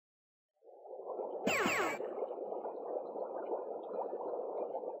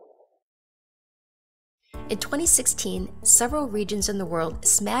In 2016, several regions in the world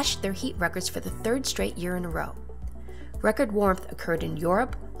smashed their heat records for the third straight year in a row. Record warmth occurred in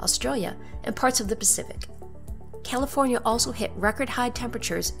Europe, Australia, and parts of the Pacific. California also hit record high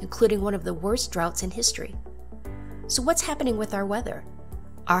temperatures, including one of the worst droughts in history. So what's happening with our weather?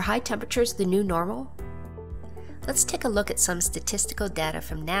 Are high temperatures the new normal? Let's take a look at some statistical data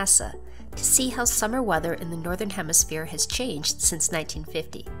from NASA to see how summer weather in the Northern Hemisphere has changed since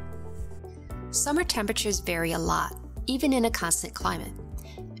 1950. Summer temperatures vary a lot, even in a constant climate.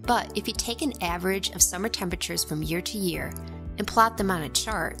 But if you take an average of summer temperatures from year to year and plot them on a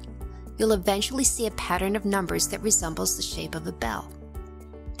chart, you'll eventually see a pattern of numbers that resembles the shape of a bell.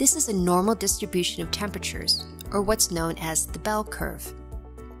 This is a normal distribution of temperatures, or what's known as the bell curve.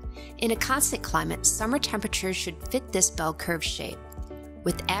 In a constant climate, summer temperatures should fit this bell curve shape,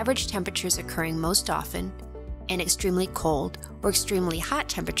 with average temperatures occurring most often, and extremely cold or extremely hot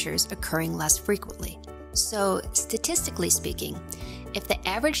temperatures occurring less frequently. So, statistically speaking, if the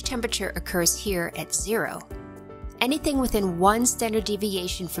average temperature occurs here at 0, anything within 1 standard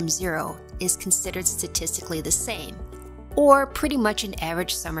deviation from 0 is considered statistically the same, or pretty much an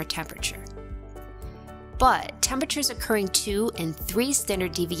average summer temperature. But temperatures occurring 2 and 3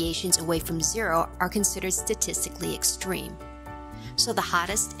 standard deviations away from 0 are considered statistically extreme. So the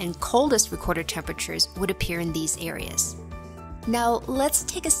hottest and coldest recorded temperatures would appear in these areas. Now let's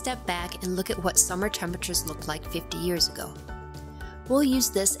take a step back and look at what summer temperatures looked like 50 years ago. We'll use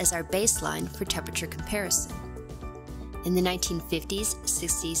this as our baseline for temperature comparison. In the 1950s,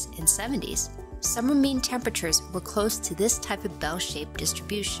 60s, and 70s, summer mean temperatures were close to this type of bell-shaped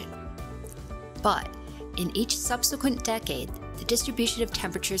distribution. But in each subsequent decade, the distribution of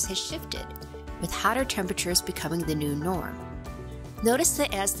temperatures has shifted, with hotter temperatures becoming the new norm. Notice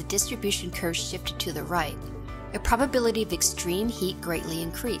that as the distribution curve shifted to the right, the probability of extreme heat greatly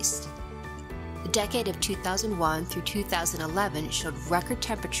increased. The decade of 2001 through 2011 showed record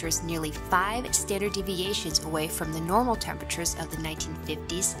temperatures nearly 5 standard deviations away from the normal temperatures of the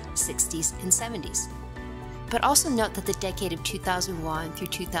 1950s, 60s, and 70s. But also note that the decade of 2001 through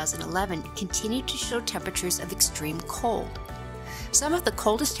 2011 continued to show temperatures of extreme cold. Some of the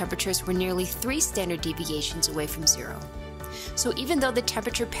coldest temperatures were nearly 3 standard deviations away from 0. So even though the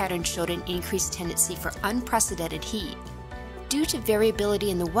temperature pattern showed an increased tendency for unprecedented heat, due to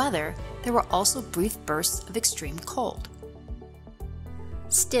variability in the weather, there were also brief bursts of extreme cold.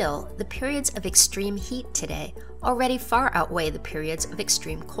 Still, the periods of extreme heat today already far outweigh the periods of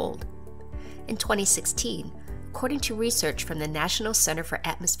extreme cold. In 2016, according to research from the National Center for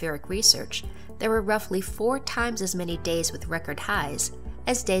Atmospheric Research, there were roughly 4 times as many days with record highs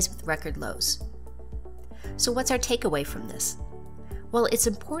as days with record lows. So what's our takeaway from this? Well, it's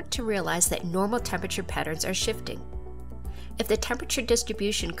important to realize that normal temperature patterns are shifting. If the temperature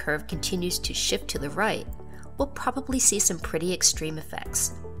distribution curve continues to shift to the right, we'll probably see some pretty extreme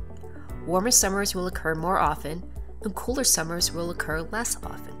effects. Warmer summers will occur more often, and cooler summers will occur less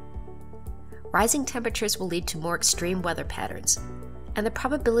often. Rising temperatures will lead to more extreme weather patterns, and the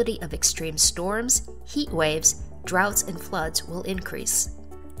probability of extreme storms, heat waves, droughts, and floods will increase.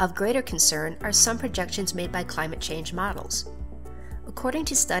 Of greater concern are some projections made by climate change models. According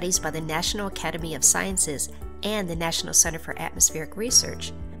to studies by the National Academy of Sciences and the National Center for Atmospheric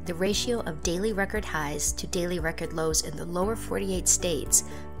Research, the ratio of daily record highs to daily record lows in the lower 48 states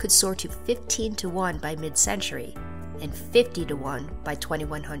could soar to 15 to 1 by mid-century and 50 to 1 by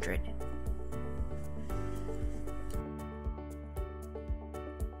 2100.